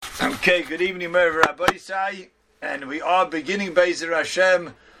Okay, good evening, Merv Rabbi Isai, and we are beginning Be'ezer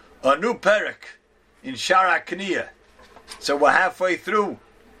Hashem a new parak in Shara Kniya. So we're halfway through.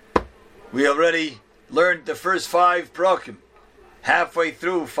 We already learned the first 5 prakim. Halfway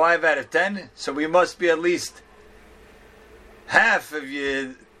through, 5 out of 10. So we must be at least half of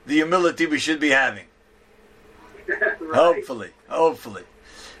the humility we should be having. Right. Hopefully.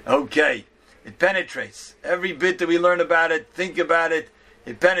 Okay, it penetrates. Every bit that we learn about it, think about it,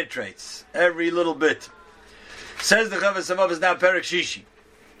 it penetrates. Every little bit. Says the Chavos HaLevavos now, Perek Shishi.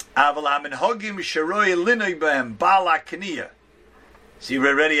 Aval ha'minhagim sheroi linoi b'hem Baal HaKniya. See,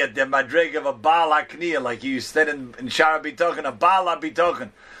 we're already at the madreg of a Baal HaKniya, like you said in Shara B'tochen, a Baal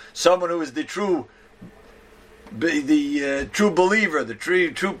HaBitochen. Someone who is the true believer, the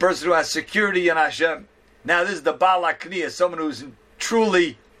true person who has security in Hashem. Now this is the Baal HaKniya, someone who's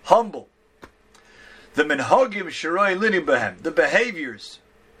truly humble. The minhagim sheroi linoi b'hem, the behaviors,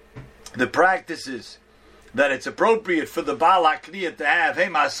 the practices that it's appropriate for the Baal HaKniya to have, hey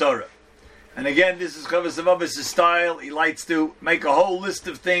Masora. And again, this is Chavos HaLevavos' style. He likes to make a whole list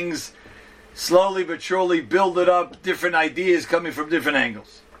of things, slowly but surely build it up, different ideas coming from different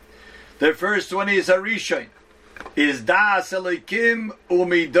angles. The first one is Harishon, is Da'as Elokim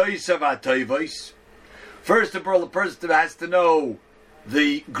Umidosav HaTovos. First of all, the person has to know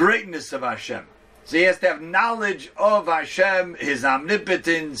the greatness of Hashem. So he has to have knowledge of Hashem, His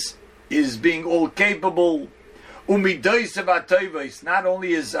omnipotence, His being all capable. Umidosav HaTovos, not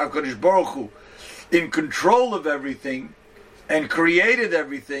only is HaKadosh Baruch Hu in control of everything and created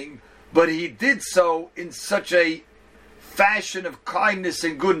everything, but He did so in such a fashion of kindness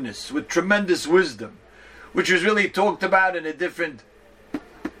and goodness, with tremendous wisdom, which was really talked about in a different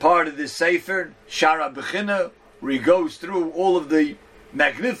part of this Sefer, Shara B'china, where he goes through all of the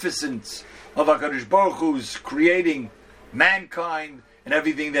magnificence of HaKadosh Baruch Hu's creating mankind and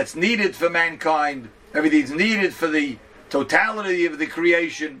everything that's needed for mankind, everything's needed for the totality of the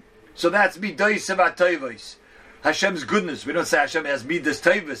creation. So that's Midosav HaTovos, Hashem's goodness. We don't say Hashem has Midas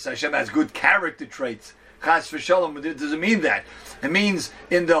Tovos, Hashem has good character traits. Chas v'shalom, it doesn't mean that. It means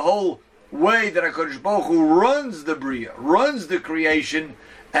in the whole way that HaKadosh Baruch Hu runs the Bria, runs the creation,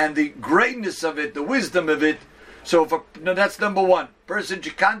 and the greatness of it, the wisdom of it. So that's number one. Person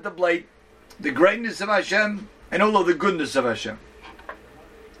should contemplate the greatness of Hashem and all of the goodness of Hashem.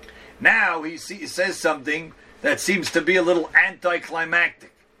 Now he says something that seems to be a little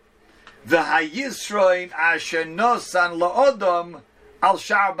anticlimactic. V'hayisroin asher nosan la'odom al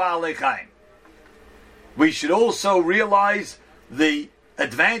shar ba'alei chaim. We should also realize the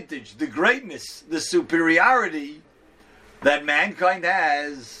advantage, the greatness, the superiority that mankind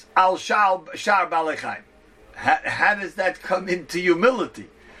has al shar ba'alei chaim. How does that come into humility?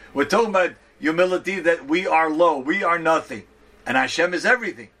 We're talking about humility, that we are low, we are nothing, and Hashem is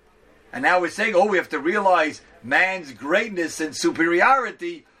everything. And now we're saying, we have to realize man's greatness and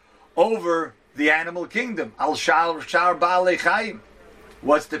superiority over the animal kingdom. Al shar ba'alei chaim.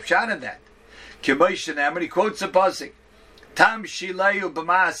 What's the pshat in that? K'moshe Ne'emar, he quotes a pasuk. Tam shileyu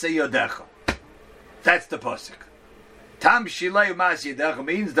b'maaseh yodecha. That's the pasuk. Tam shileyu b'maaseh yodecha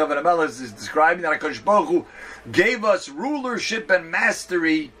means David HaMelech is describing that HaKadosh Baruch Hu gave us rulership and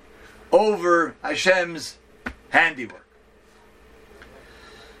mastery over Hashem's handiwork.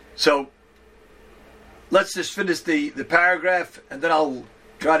 So, let's just finish the paragraph, and then I'll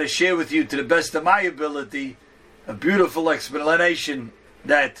try to share with you, to the best of my ability, a beautiful explanation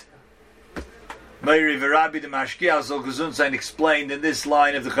that Meiri V'Rabbi the Mashkiach Zol Gesundsein explained in this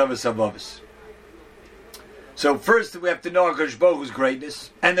line of the Chavos HaLevavos. So first we have to know HaKadosh Baruch Hu's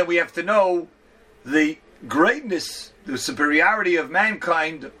greatness, and then we have to know the greatness, the superiority of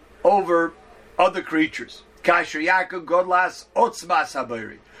mankind over other creatures. Kasher Yaakov Godlas Otzmas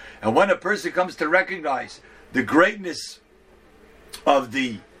HaBayri. And when a person comes to recognize the greatness of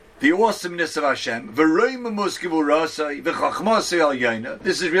the awesomeness of Hashem, this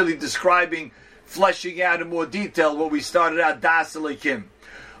is really describing, fleshing out in more detail what we started out, Da'as Elokim,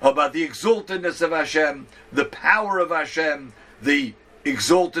 about the exaltedness of Hashem, the power of Hashem, the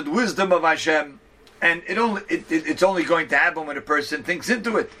exalted wisdom of Hashem, and it's only going to happen when a person thinks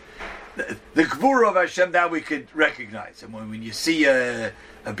into it. The Gvura of Hashem, that we could recognize. And when you see a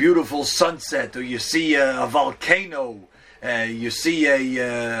beautiful sunset, or you see a volcano, you see a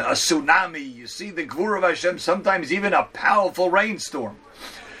tsunami, you see the Gvura of Hashem, sometimes even a powerful rainstorm,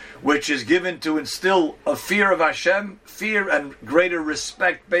 which is given to instill a fear of Hashem, fear and greater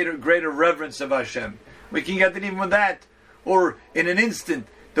respect, greater reverence of Hashem. We can get it even with that. Or in an instant,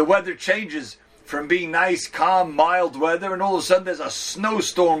 the weather changes from being nice, calm, mild weather, and all of a sudden there's a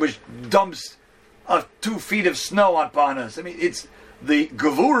snowstorm which dumps 2 feet of snow upon us. I mean, it's the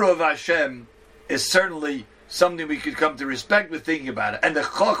Gevura of Hashem is certainly something we could come to respect with thinking about it. And the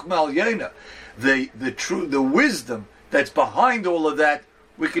Chochmah Al Yena, the wisdom that's behind all of that,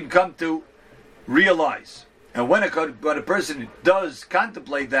 we can come to realize. And when a person does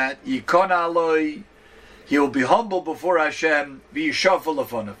contemplate that, Yikon Aloi, he will be humble before Hashem, be yishafel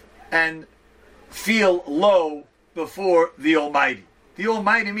lefonav, and feel low before the Almighty. The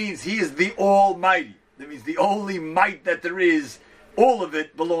Almighty means He is the Almighty. That means the only might that there is, all of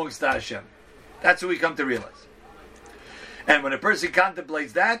it belongs to Hashem. That's what we come to realize. And when a person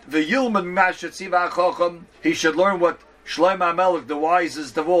contemplates that, he should learn what Shlomo HaMelech, the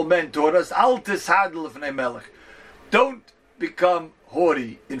wisest of all men, taught us. Don't become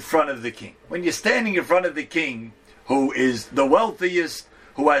haughty in front of the king. When you're standing in front of the king, who is the wealthiest,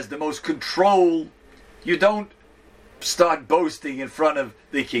 who has the most control, you don't start boasting in front of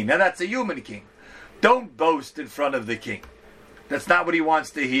the king. Now that's a human king. Don't boast in front of the king. That's not what he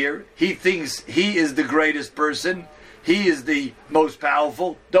wants to hear. He thinks he is the greatest person. He is the most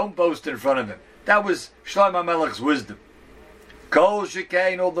powerful. Don't boast in front of him. That was Shlomo HaMelech's wisdom. Kol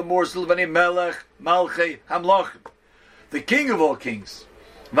shekain, all the more Silvani Melech, Malchei, Hamlochim. The king of all kings.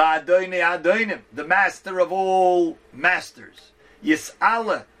 Va'adoinei adoinim, the master of all masters.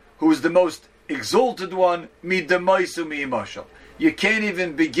 Yis'ala, who is the most exalted one, Midamaisu mi'imashal. You can't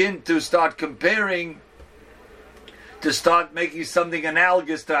even begin to start comparing, to start making something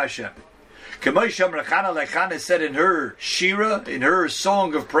analogous to Hashem. Kamosham Rechana Lechana said in her Shira, in her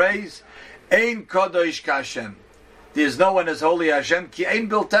song of praise, Ein Kadosh Hashem. There's no one as holy as Hashem, Ki Ein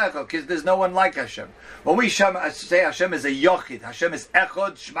Biltecho, because there's no one like Hashem. When we say Hashem is a Yochid, Hashem is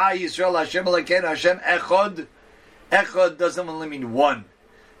Echod, Shema Yisrael, Hashem Elokeinu, Hashem Echod. Echod doesn't only mean one.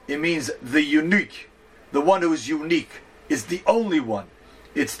 It means the unique. The one who is unique is the only one.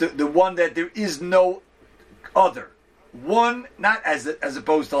 It's the one that there is no other. One, not as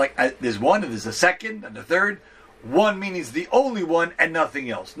opposed to like there's one and there's a second and a third. One meaning the only one and nothing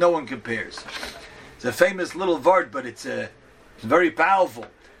else. No one compares. It's a famous little word, but it's very powerful.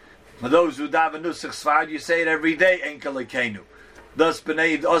 For those who daven Nusach Sfard, you say it every day. Enkel Elokeinu. Thus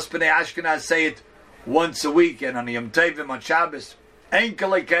Bnei Ashkenaz say it once a week, and on Yom Tovim on Shabbos.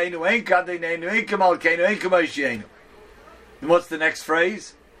 Enkel Elokeinu, Enkel Adonenu, Enkel Malkeinu, Enkel Moshienu. And what's the next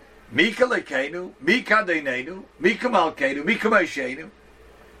phrase? Mika Lekeinu, Mika Adonenu, Mika Malkeinu, Mika Moshienu.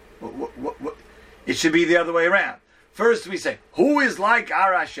 It should be the other way around. First we say, who is like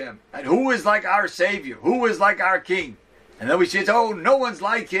our Hashem? And who is like our Savior? Who is like our King? And then we say, oh, no one's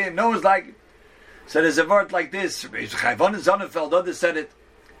like him, no one's like him. So there's a word like this. Chayvon Sonnenfeld, others said it.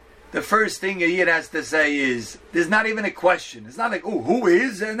 The first thing a Yid has to say is, there's not even a question. It's not like, oh, who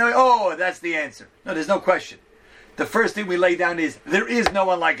is? And oh, that's the answer. No, there's no question. The first thing we lay down is, there is no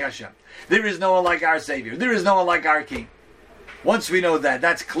one like Hashem. There is no one like our Savior. There is no one like our King. Once we know that,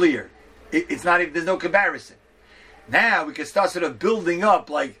 that's clear. It's not even, there's no comparison. Now we can start sort of building up,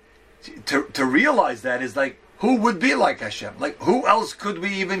 like, to realize that is like, who would be like Hashem? Like, who else could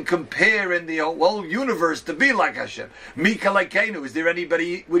we even compare in the whole universe to be like Hashem? Mika Lekeinu, is there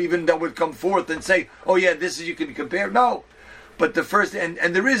anybody that would come forth and say, oh yeah, this is, you can compare? No. But the first, and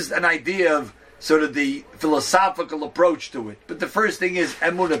there is an idea of sort of the philosophical approach to it. But the first thing is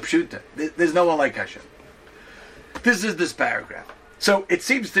Emunah Pshuta. There's no one like Hashem. This is this paragraph. So it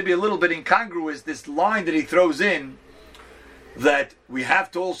seems to be a little bit incongruous, this line that he throws in, that we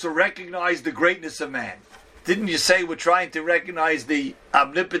have to also recognize the greatness of man. Didn't you say we're trying to recognize the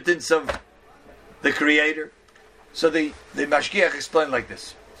omnipotence of the Creator? So the Mashgiach explained like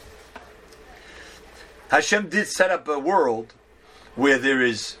this. Hashem did set up a world where there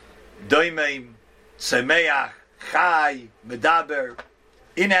is Doimeim, Semeach, Chai, Medaber,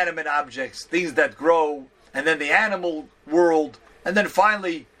 inanimate objects, things that grow, and then the animal world, and then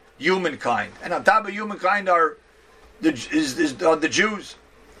finally humankind. And on top of humankind are the Jews,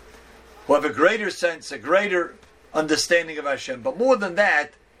 who have a greater sense, a greater understanding of Hashem. But more than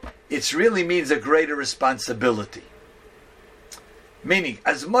that, it really means a greater responsibility. Meaning,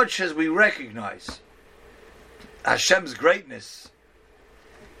 as much as we recognize Hashem's greatness,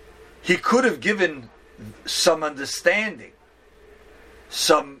 He could have given some understanding,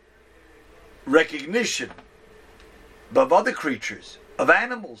 some recognition of other creatures, of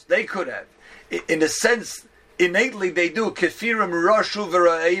animals. They could have. In a sense, innately they do. Kefirim rashu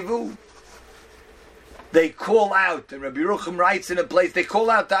v'ra'evu. They call out, and Rabbi Yerucham writes in a place, they call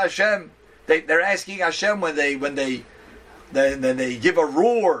out to Hashem. They're asking Hashem when they give a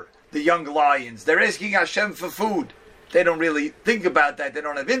roar, the young lions. They're asking Hashem for food. They don't really think about that. They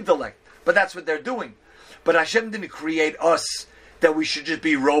don't have intellect. But that's what they're doing. But Hashem didn't create us that we should just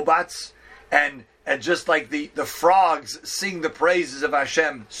be robots and And just like the frogs sing the praises of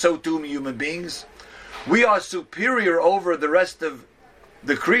Hashem, so too human beings. We are superior over the rest of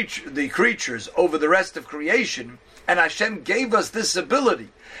the creatures, over the rest of creation, and Hashem gave us this ability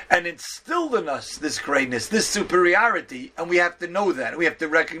and instilled in us this greatness, this superiority, and we have to know that. We have to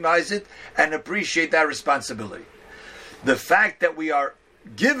recognize it and appreciate that responsibility. The fact that we are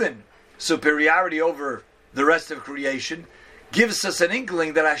given superiority over the rest of creation gives us an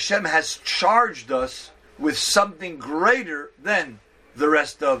inkling that Hashem has charged us with something greater than the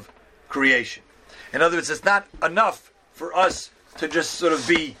rest of creation. In other words, it's not enough for us to just sort of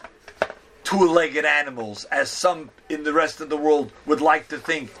be two-legged animals, as some in the rest of the world would like to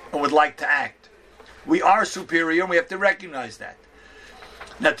think and would like to act. We are superior, and we have to recognize that.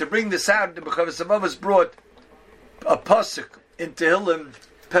 Now, to bring this out, the B'chavas Abavas brought a pasuk in Tehillim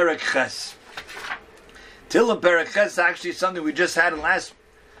Perek Ches. Tehillim Perek Ches is actually something we just had in last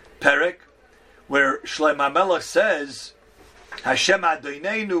Perek, where Shlomo HaMelech says, Hashem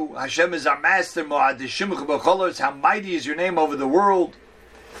Adonenu, Hashem is our master, Mo'adishimcha b'cholos, how mighty is your name over the world.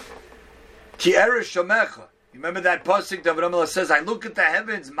 Ki eresh shomecha. You remember that pasuk that Avraham says, I look at the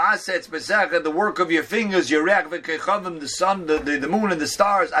heavens, Masetz Besecha, the work of your fingers, Yerech v'kechavim, the sun, the moon and the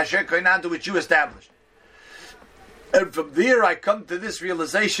stars, Asher Koinantu, which you established. And from there I come to this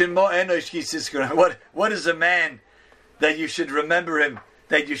realization, what is a man that you should remember him,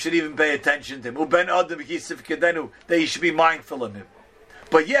 that you should even pay attention to him, that you should be mindful of him.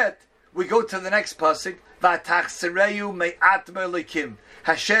 But yet, we go to the next pasuk,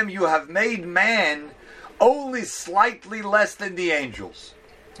 Hashem, you have made man only slightly less than the angels.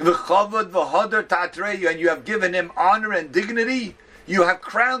 And you have given him honor and dignity, you have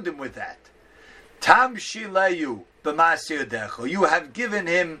crowned him with that. Tam shileyu b'masir, you have given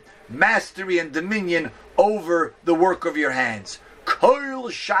him mastery and dominion over the work of your hands. Kol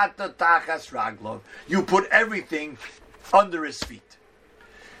shata tachas raglov, you put everything under his feet.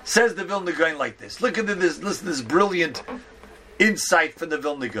 Says the Vilna Gaon like this. Look at this. Listen to this brilliant insight from the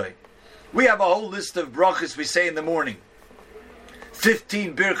Vilna Gaon. We have a whole list of brachas we say in the morning.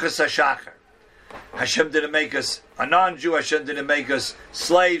 15 birchas hashachar. Hashem didn't make us a non-Jew. Hashem didn't make us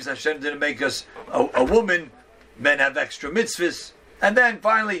slaves. Hashem didn't make us a woman. Men have extra mitzvahs. And then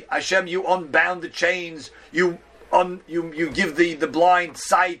finally, Hashem, you unbound the chains. You give the blind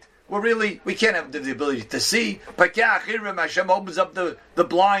sight. Well, really, we can't have the ability to see. But Hashem opens up the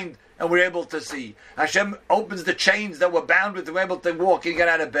blind and we're able to see. Hashem opens the chains that we're bound with and we're able to walk and get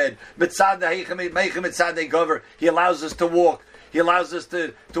out of bed. He allows us to walk. He allows us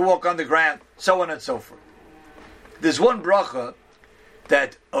to walk on the ground, so on and so forth. There's one bracha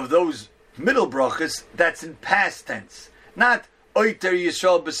that, of those middle brachas, that's in past tense. Not Oiter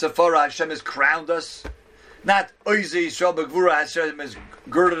Yisrael b'Sefara, Hashem has crowned us. Not Oize Yisrael b'Gvura, Hashem has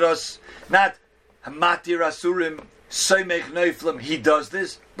girded us. Not Hamatir Asurim, Soimech Neiflim, he does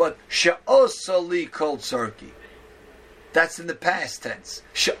this. But She'osali Kol Tzarki. That's in the past tense.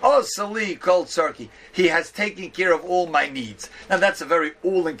 She'osali Kol Tzarki. He has taken care of all my needs. Now that's a very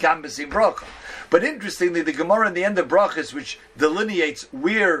all-encompassing bracha. But interestingly, the Gemara in the end of brachas, which delineates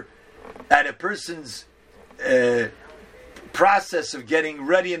where at a person's process of getting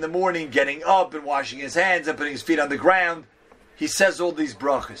ready in the morning, getting up and washing his hands and putting his feet on the ground, he says all these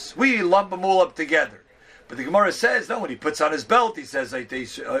brachas. We lump them all up together. But the Gemara says, no, when he puts on his belt, he says, when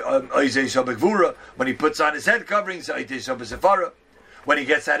he puts on his head covering, he says, when he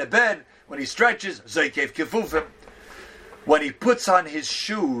gets out of bed, when he stretches, when he puts on his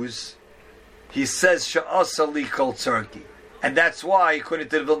shoes, he says, Sha'asali Kol Tzarki. And that's why, according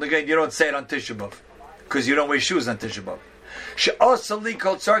to the Vilna Gaon, you don't say it on Tisha B'Av, because you don't wear shoes on Tisha B'Av. Sha'asali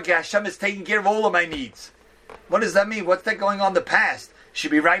Kol Tzarki, Hashem is taking care of all of my needs. What does that mean? What's that going on in the past?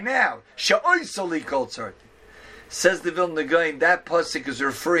 Should be right now. Sha'asali Kol Tzarki. Says the Vilna Gaon, that pasuk is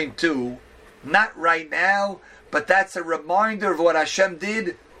referring to, not right now, but that's a reminder of what Hashem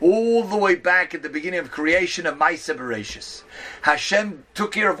did all the way back at the beginning of creation of Maaseh Bereshis. Hashem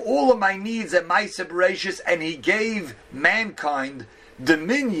took care of all of my needs at Maaseh Bereshis, and He gave mankind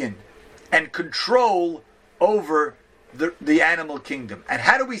dominion and control over the animal kingdom. And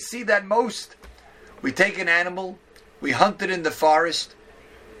how do we see that most? We take an animal, we hunt it in the forest,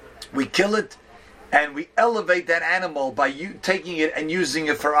 we kill it, and we elevate that animal by taking it and using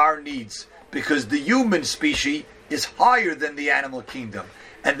it for our needs. Because the human species is higher than the animal kingdom.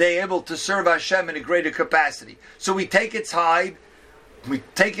 And they're able to serve Hashem in a greater capacity. So we take its hide, we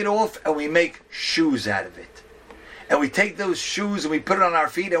take it off, and we make shoes out of it. And we take those shoes and we put it on our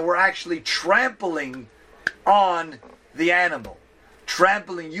feet, and we're actually trampling on the animal.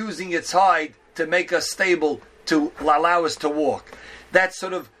 Trampling, using its hide to make us stable, to allow us to walk. That's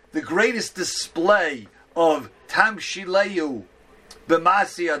sort of the greatest display of Tam Shileu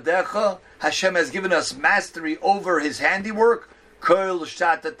B'masi Adecha, Hashem has given us mastery over His handiwork,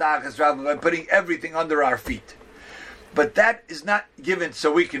 by putting everything under our feet. But that is not given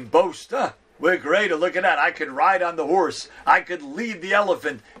so we can boast. We're great. Look at that. I could ride on the horse. I could lead the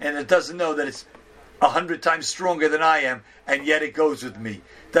elephant. And it doesn't know that it's 100 times stronger than I am. And yet it goes with me.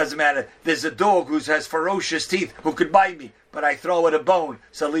 Doesn't matter. There's a dog who has ferocious teeth who could bite me. But I throw it a bone,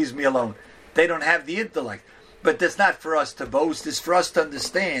 so it leaves me alone. They don't have the intellect. But that's not for us to boast. It's for us to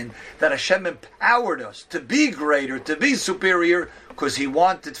understand that Hashem empowered us to be greater, to be superior, because He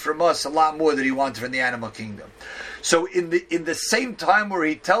wanted from us a lot more than He wanted from the animal kingdom. So in the same time where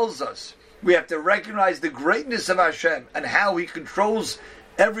He tells us we have to recognize the greatness of Hashem and how He controls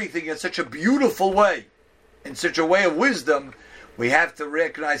everything in such a beautiful way, in such a way of wisdom, we have to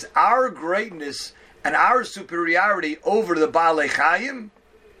recognize our greatness and our superiority over the Baalei Chayim.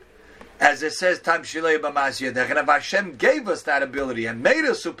 As it says, Tam Shilei B'masi Yadech. And if Hashem gave us that ability and made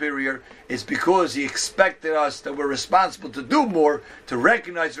us superior, it's because He expected us that we're responsible to do more, to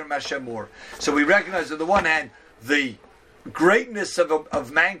recognize from Hashem more. So we recognize on the one hand the greatness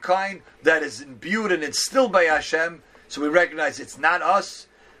of mankind that is imbued and instilled by Hashem. So we recognize it's not us.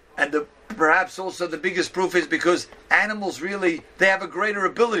 And perhaps also the biggest proof is because animals really, they have a greater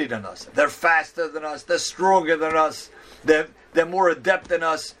ability than us. They're faster than us. They're stronger than us. They're more adept than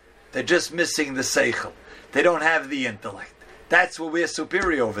us. They're just missing the seichel. They don't have the intellect. That's where we're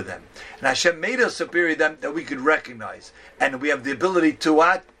superior over them. And Hashem made us superior to them that we could recognize. And we have the ability to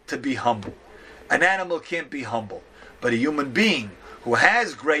what? To be humble. An animal can't be humble. But a human being who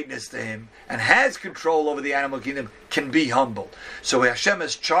has greatness to him and has control over the animal kingdom can be humble. So Hashem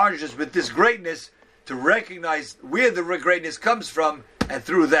has charged us with this greatness to recognize where the greatness comes from and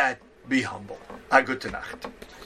through that be humble. A good Nacht.